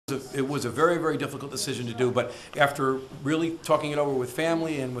It was a very, very difficult decision to do, but after really talking it over with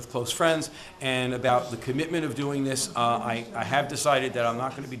family and with close friends and about the commitment of doing this, I have decided that I'm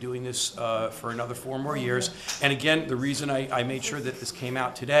not going to be doing this for another 4 more years. And again, the reason I made sure that this came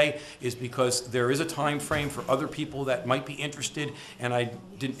out today is because there is a time frame for other people that might be interested, and I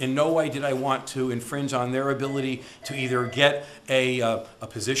didn't, in no way did I want to infringe on their ability to either get a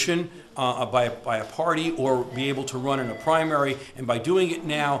position by a party or be able to run in a primary. And by doing it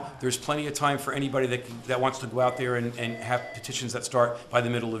now, there's plenty of time for anybody that wants to go out there and have petitions that start by the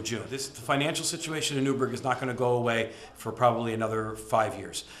middle of June. The financial situation in Newburgh is not going to go away for probably another 5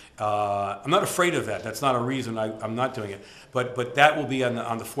 years. I'm not afraid of that. That's not a reason I'm not doing it. But that will be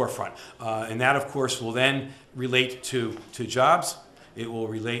on the forefront. And that, of course, will then relate to jobs. It will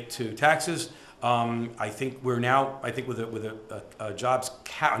relate to taxes. I think we're now, with a jobs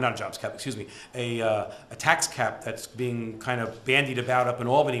cap, not a jobs cap, excuse me, a tax cap that's being kind of bandied about up in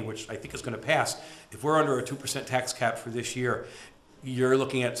Albany, which I think is going to pass. If we're under a 2% tax cap for this year, you're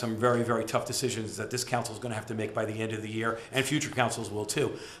looking at some very, very tough decisions that this council is going to have to make by the end of the year, and future councils will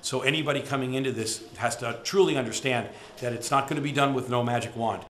too. So anybody coming into this has to truly understand that it's not going to be done with no magic wand.